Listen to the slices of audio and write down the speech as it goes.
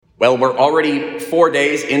Well, we're already 4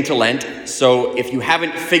 days into Lent, so if you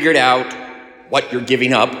haven't figured out what you're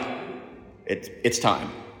giving up, it's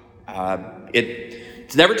time.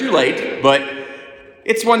 It's never too late, but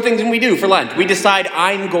it's one thing that we do for Lent. We decide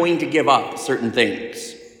I'm going to give up certain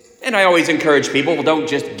things. And I always encourage people, well, don't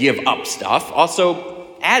just give up stuff,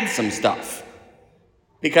 also add some stuff.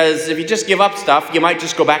 Because if you just give up stuff, you might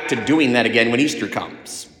just go back to doing that again when Easter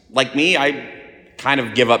comes. Like me, I kind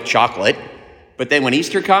of give up chocolate. But then when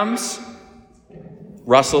Easter comes,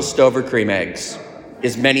 Russell Stover cream eggs,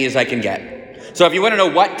 as many as I can get. So if you want to know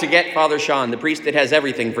what to get Father Sean, the priest that has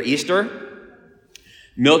everything for Easter,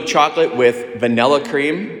 milk chocolate with vanilla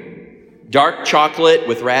cream, dark chocolate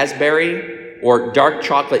with raspberry, or dark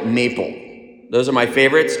chocolate maple. Those are my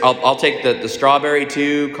favorites. I'll take the strawberry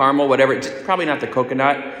too, caramel, whatever. Probably not the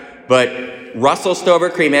coconut, but Russell Stover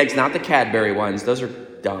cream eggs, not the Cadbury ones. Those are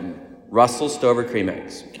dumb. Russell Stover cream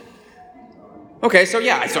eggs. Okay, so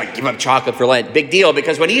I give up chocolate for Lent. Big deal,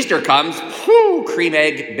 because when Easter comes, cream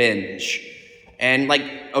egg binge. And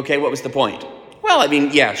okay, what was the point? Well, I mean,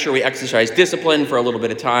 sure, we exercise discipline for a little bit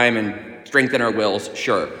of time and strengthen our wills,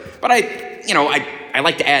 sure. But I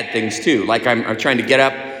like to add things too. Like I'm trying to get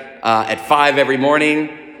up at 5 every morning,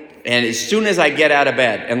 and as soon as I get out of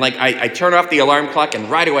bed, and I turn off the alarm clock, and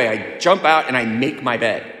right away I jump out and I make my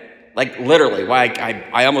bed. Literally,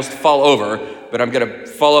 I almost fall over, but I'm going to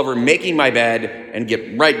fall over making my bed and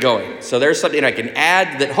get right going. So there's something I can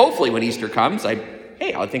add that hopefully when Easter comes, I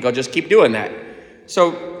think I'll just keep doing that.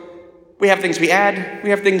 So we have things we add, we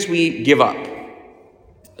have things we give up.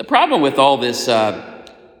 The problem with all this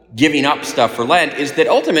giving up stuff for Lent is that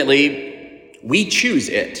ultimately we choose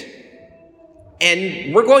it.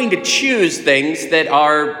 And we're going to choose things that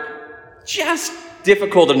are just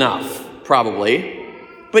difficult enough, probably,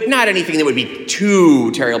 but not anything that would be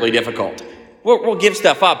too terribly difficult. We'll give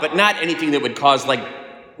stuff up, but not anything that would cause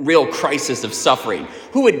real crisis of suffering.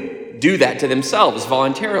 Who would do that to themselves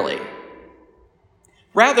voluntarily?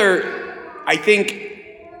 Rather, I think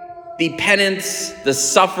the penance, the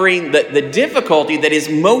suffering, the difficulty that is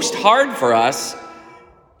most hard for us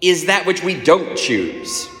is that which we don't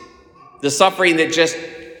choose. The suffering that just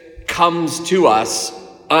comes to us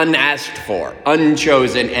unasked for,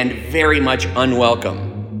 unchosen, and very much unwelcome.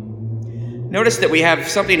 Notice that we have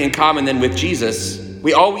something in common then with Jesus.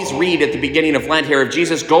 We always read at the beginning of Lent here of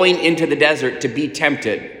Jesus going into the desert to be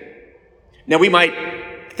tempted. Now we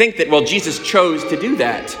might think that, Jesus chose to do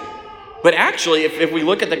that. But actually, if we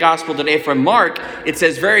look at the gospel today from Mark, it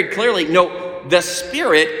says very clearly, no, the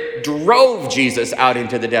Spirit drove Jesus out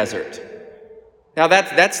into the desert. Now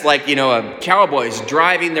that's like, cowboys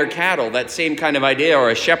driving their cattle, that same kind of idea, or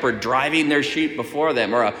a shepherd driving their sheep before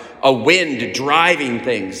them, or a wind driving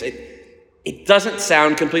things. It doesn't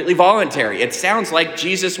sound completely voluntary. It sounds like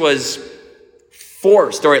Jesus was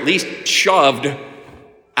forced, or at least shoved,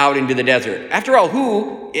 out into the desert. After all,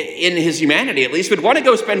 who, in his humanity at least, would want to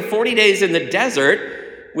go spend 40 days in the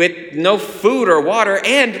desert with no food or water,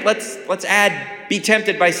 and let's add, be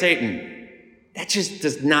tempted by Satan? That just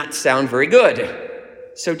does not sound very good.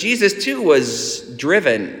 So Jesus too was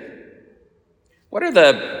driven. What are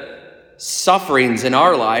the sufferings in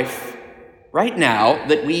our life right now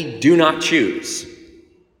that we do not choose?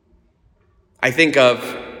 I think of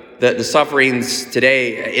the sufferings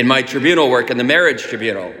today in my tribunal work, in the marriage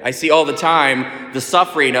tribunal. I see all the time the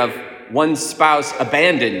suffering of one spouse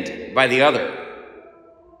abandoned by the other.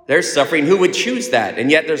 There's suffering. Who would choose that?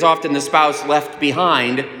 And yet there's often the spouse left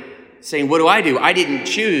behind saying, what do? I didn't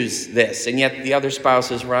choose this. And yet the other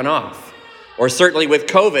spouses run off. Or certainly with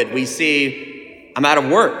COVID, we see, I'm out of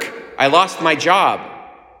work. I lost my job.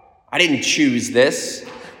 I didn't choose this.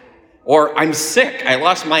 Or I'm sick. I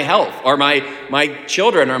lost my health. Or my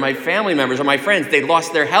children or my family members or my friends, they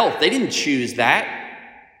lost their health. They didn't choose that.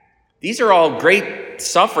 These are all great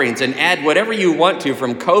sufferings, and add whatever you want to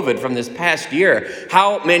from COVID from this past year.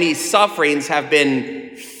 How many sufferings have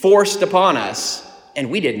been forced upon us, and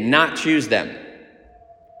we did not choose them.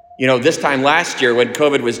 This time last year when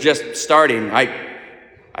COVID was just starting,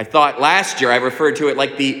 I thought last year I referred to it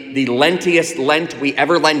like the lentiest Lent we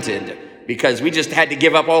ever lented, because we just had to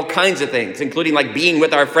give up all kinds of things, including being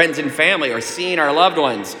with our friends and family or seeing our loved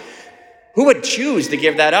ones. Who would choose to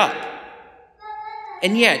give that up?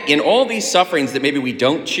 And yet, in all these sufferings that maybe we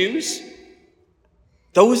don't choose,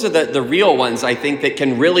 those are the real ones, I think, that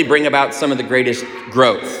can really bring about some of the greatest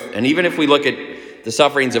growth. And even if we look at the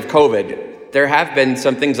sufferings of COVID, there have been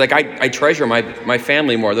some things I treasure my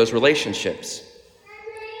family more, those relationships.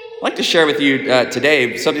 I'd like to share with you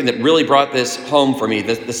today something that really brought this home for me,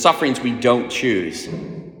 the sufferings we don't choose.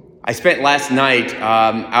 I spent last night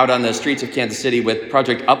out on the streets of Kansas City with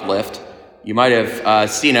Project Uplift, You might have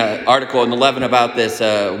seen an article in The Leaven about this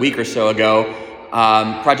a week or so ago.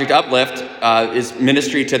 Project Uplift is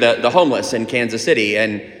ministry to the homeless in Kansas City,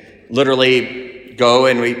 and literally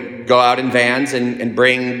we go out in vans and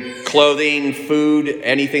bring clothing, food,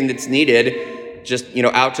 anything that's needed, just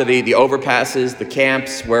out to the overpasses, the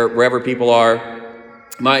camps, wherever people are.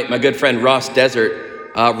 My good friend Ross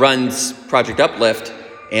Desert runs Project Uplift,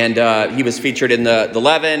 and he was featured in the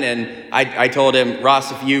Leaven, and I told him,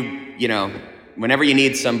 Ross, if whenever you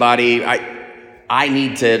need somebody, I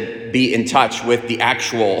need to be in touch with the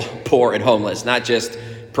actual poor and homeless, not just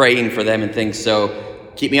praying for them and things.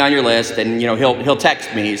 So keep me on your list. And he'll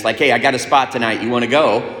text me. He's like, hey, I got a spot tonight. You want to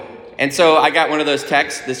go? And so I got one of those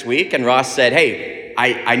texts this week, and Ross said, hey,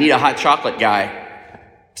 I need a hot chocolate guy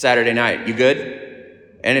Saturday night. You good?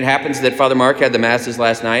 And it happens that Father Mark had the masses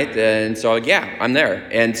last night, and so yeah, I'm there.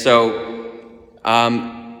 And so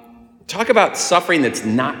talk about suffering that's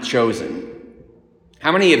not chosen.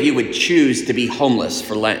 How many of you would choose to be homeless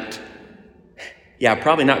for Lent? Yeah,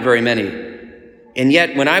 probably not very many. And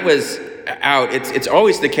yet, when I was out, it's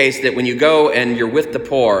always the case that when you go and you're with the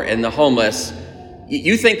poor and the homeless,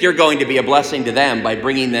 you think you're going to be a blessing to them by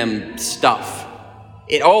bringing them stuff.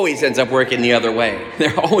 It always ends up working the other way.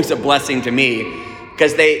 They're always a blessing to me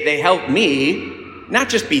because they help me not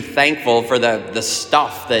just be thankful for the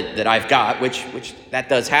stuff that I've got, which that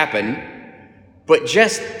does happen, but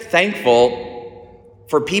just thankful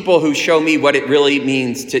for people who show me what it really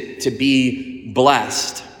means to be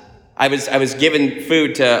blessed. I was giving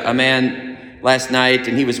food to a man last night,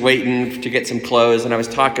 and he was waiting to get some clothes, and I was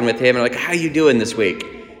talking with him, and I'm like, how you doing this week?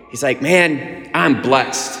 He's like, man, I'm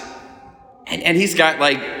blessed. And he's got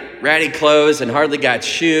like ratty clothes and hardly got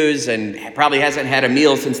shoes and probably hasn't had a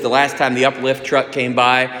meal since the last time the Uplift truck came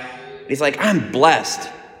by. And he's like, I'm blessed.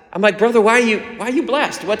 I'm like, brother, why are you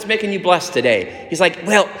blessed? What's making you blessed today? He's like,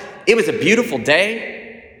 well, it was a beautiful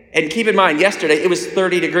day. And keep in mind, yesterday it was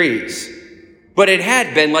 30 degrees, but it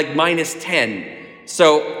had been like -10.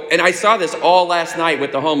 So, and I saw this all last night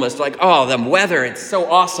with the homeless, like, oh, the weather, it's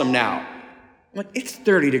so awesome now. I'm like, it's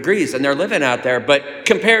 30 degrees and they're living out there, but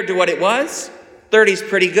compared to what it was, 30's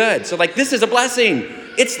pretty good. So like, this is a blessing.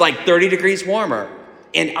 It's like 30 degrees warmer.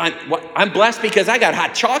 And I'm blessed because I got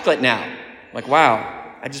hot chocolate now. I'm like, wow,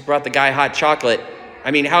 I just brought the guy hot chocolate.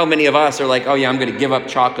 I mean, how many of us are like, oh yeah, I'm going to give up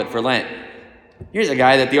chocolate for Lent? Here's a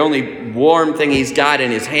guy that the only warm thing he's got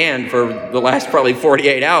in his hand for the last probably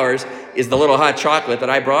 48 hours is the little hot chocolate that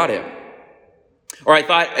I brought him. Or I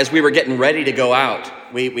thought as we were getting ready to go out,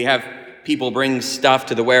 we have people bring stuff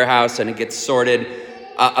to the warehouse and it gets sorted.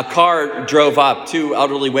 A car drove up, 2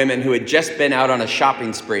 elderly women who had just been out on a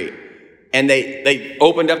shopping spree. And they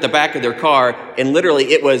opened up the back of their car and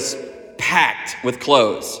literally it was packed with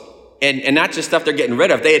clothes. And not just stuff they're getting rid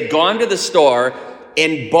of. They had gone to the store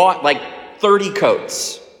and bought like 30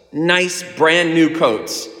 coats, nice brand new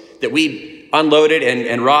coats that we unloaded,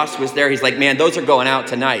 and Ross was there. He's like, man, those are going out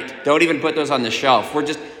tonight. Don't even put those on the shelf.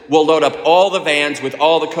 We'll load up all the vans with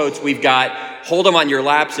all the coats we've got, hold them on your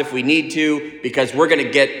laps if we need to, because we're going to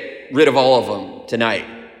get rid of all of them tonight.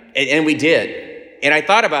 And we did. And I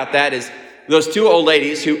thought about that as those 2 old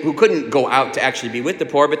ladies who couldn't go out to actually be with the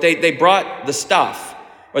poor, but they brought the stuff,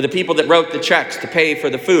 or the people that wrote the checks to pay for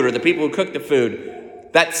the food, or the people who cooked the food.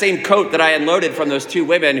 That same coat that I unloaded from those 2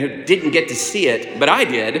 women who didn't get to see it, but I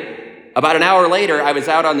did. About an hour later, I was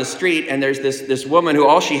out on the street, and there's this woman who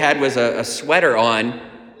all she had was a sweater on.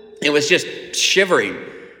 It was just shivering.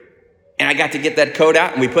 And I got to get that coat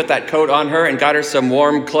out, and we put that coat on her and got her some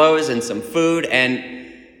warm clothes and some food and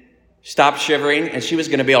stopped shivering, and she was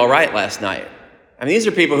going to be all right last night. I mean, these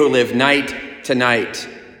are people who live night to night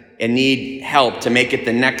and need help to make it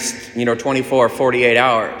the next, 24, 48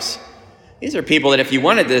 hours. These are people that if you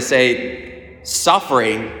wanted to say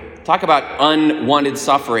suffering, talk about unwanted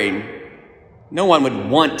suffering, no one would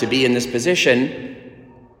want to be in this position.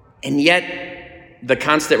 And yet the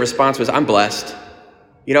constant response was, I'm blessed.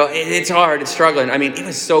 It's hard, it's struggling. I mean, it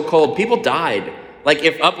was so cold. People died. Like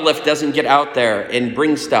if Uplift doesn't get out there and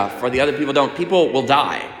bring stuff, or the other people don't, people will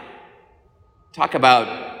die. Talk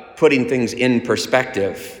about putting things in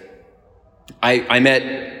perspective. I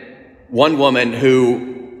met one woman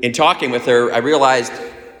who, in talking with her, I realized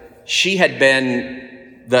she had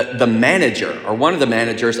been the manager, or one of the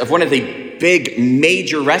managers, of one of the big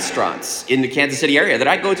major restaurants in the Kansas City area that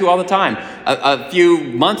I go to all the time. A few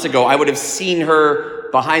months ago, I would have seen her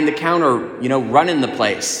behind the counter, running the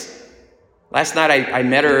place. Last night, I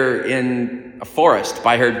met her in a forest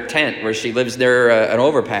by her tent where she lives near an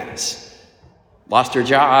overpass. Lost her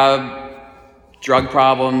job, drug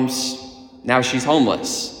problems, now she's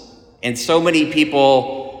homeless. And so many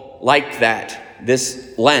people like that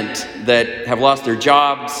this Lent that have lost their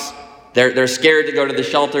jobs. They're scared to go to the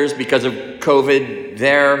shelters because of COVID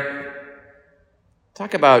there.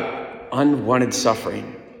 Talk about unwanted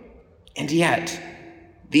suffering. And yet,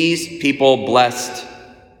 these people blessed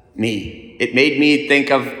me. It made me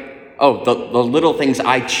think of, the little things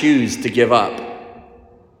I choose to give up.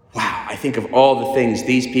 Wow, I think of all the things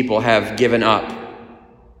these people have given up.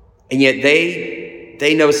 And yet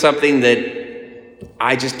they know something that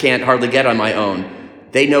I just can't hardly get on my own.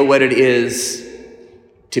 They know what it is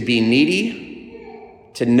to be needy,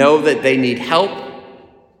 to know that they need help,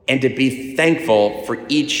 and to be thankful for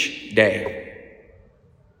each day.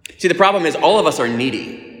 See, the problem is all of us are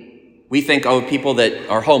needy. We think, people that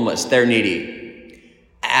are homeless, they're needy.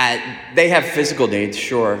 They have physical needs,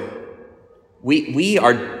 sure. We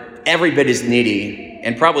are every bit as needy,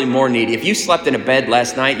 and probably more needy. If you slept in a bed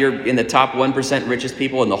last night, you're in the top 1% richest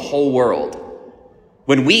people in the whole world.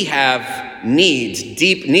 When we have needs,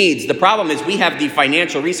 deep needs, the problem is we have the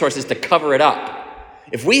financial resources to cover it up.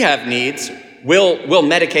 If we have needs, we'll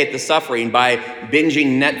medicate the suffering by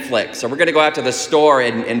binging Netflix, or we're going to go out to the store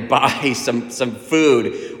and buy some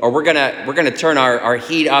food, or we're going to turn our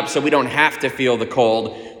heat up so we don't have to feel the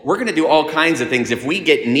cold. We're going to do all kinds of things. If we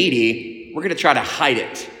get needy, we're going to try to hide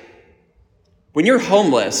it. When you're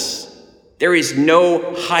homeless, there is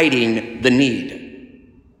no hiding the need.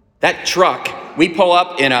 That truck, we pull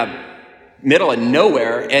up in a middle of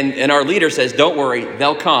nowhere, and our leader says, "Don't worry,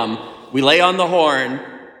 they'll come." We lay on the horn,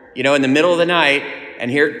 in the middle of the night, and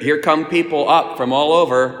here come people up from all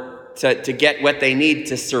over to get what they need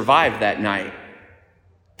to survive that night.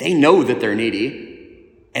 They know that they're needy,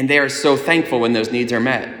 and they are so thankful when those needs are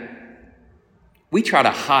met. We try to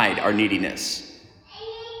hide our neediness.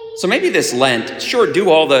 So maybe this Lent, sure, do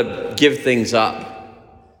all the give things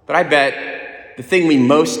up. But I bet the thing we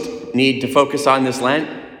most need to focus on this Lent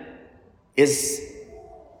is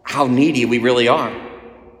how needy we really are.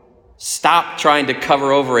 Stop trying to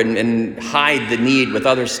cover over and hide the need with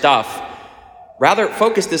other stuff. Rather,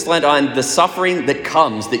 focus this Lent on the suffering that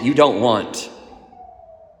comes that you don't want.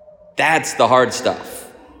 That's the hard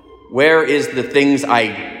stuff. Where is the things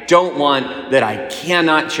I don't want that I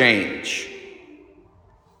cannot change?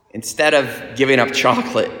 Instead of giving up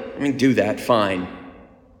chocolate, do that, fine.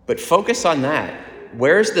 But focus on that.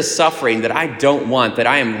 Where's the suffering that I don't want, that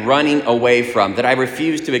I am running away from, that I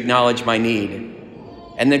refuse to acknowledge my need?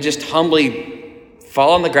 And then just humbly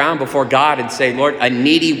fall on the ground before God and say, "Lord, a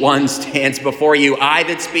needy one stands before you. I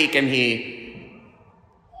that speak am he.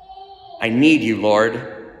 I need you, Lord."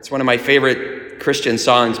 It's one of my favorite Christian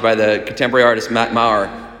songs by the contemporary artist Matt Maher.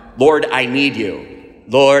 "Lord, I need you.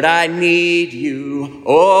 Lord, I need you.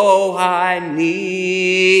 Oh, I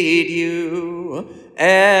need you.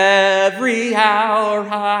 Every hour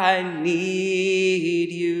I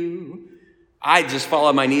need you." I just fall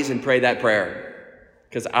on my knees and pray that prayer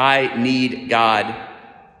because I need God.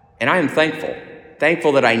 And I am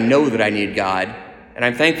thankful that I know that I need God. And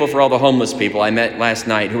I'm thankful for all the homeless people I met last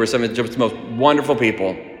night who were some of the most wonderful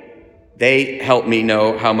people. They helped me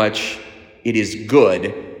know how much it is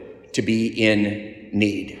good to be in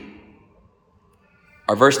need.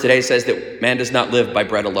 Our verse today says that man does not live by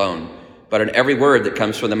bread alone, but on every word that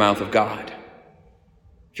comes from the mouth of God.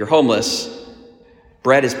 If you're homeless,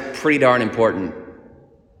 bread is pretty darn important.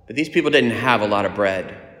 But these people didn't have a lot of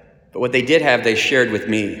bread. But what they did have, they shared with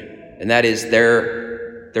me, and that is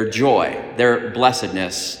their joy, their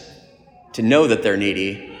blessedness, to know that they're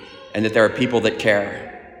needy and that there are people that care.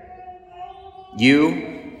 You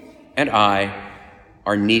and I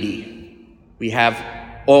are needy. We have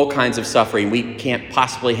all kinds of suffering we can't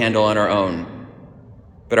possibly handle on our own.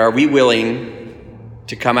 But are we willing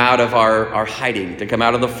to come out of our hiding, to come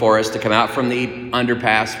out of the forest, to come out from the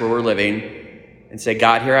underpass where we're living and say,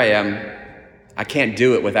 "God, here I am. I can't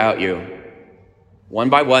do it without you." One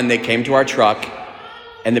by one, they came to our truck,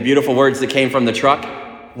 and the beautiful words that came from the truck,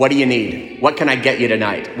 "What do you need? What can I get you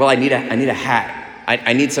tonight?" "Well, I need a hat.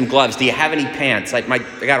 I need some gloves. Do you have any pants? I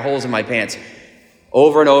got holes in my pants."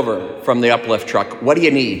 Over and over from the uplift truck, "What do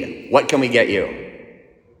you need? What can we get you?"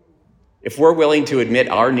 If we're willing to admit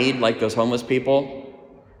our need like those homeless people,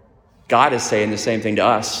 God is saying the same thing to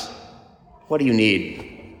us. "What do you need?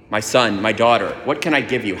 My son, my daughter, what can I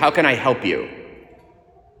give you? How can I help you?"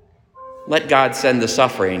 Let God send the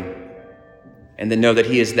suffering, and then know that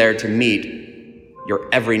he is there to meet your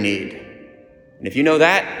every need. And if you know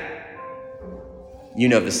that, you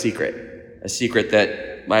know the secret, a secret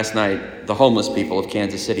that last night the homeless people of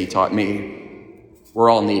Kansas City taught me. We're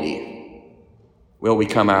all needy. Will we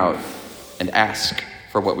come out and ask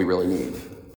for what we really need?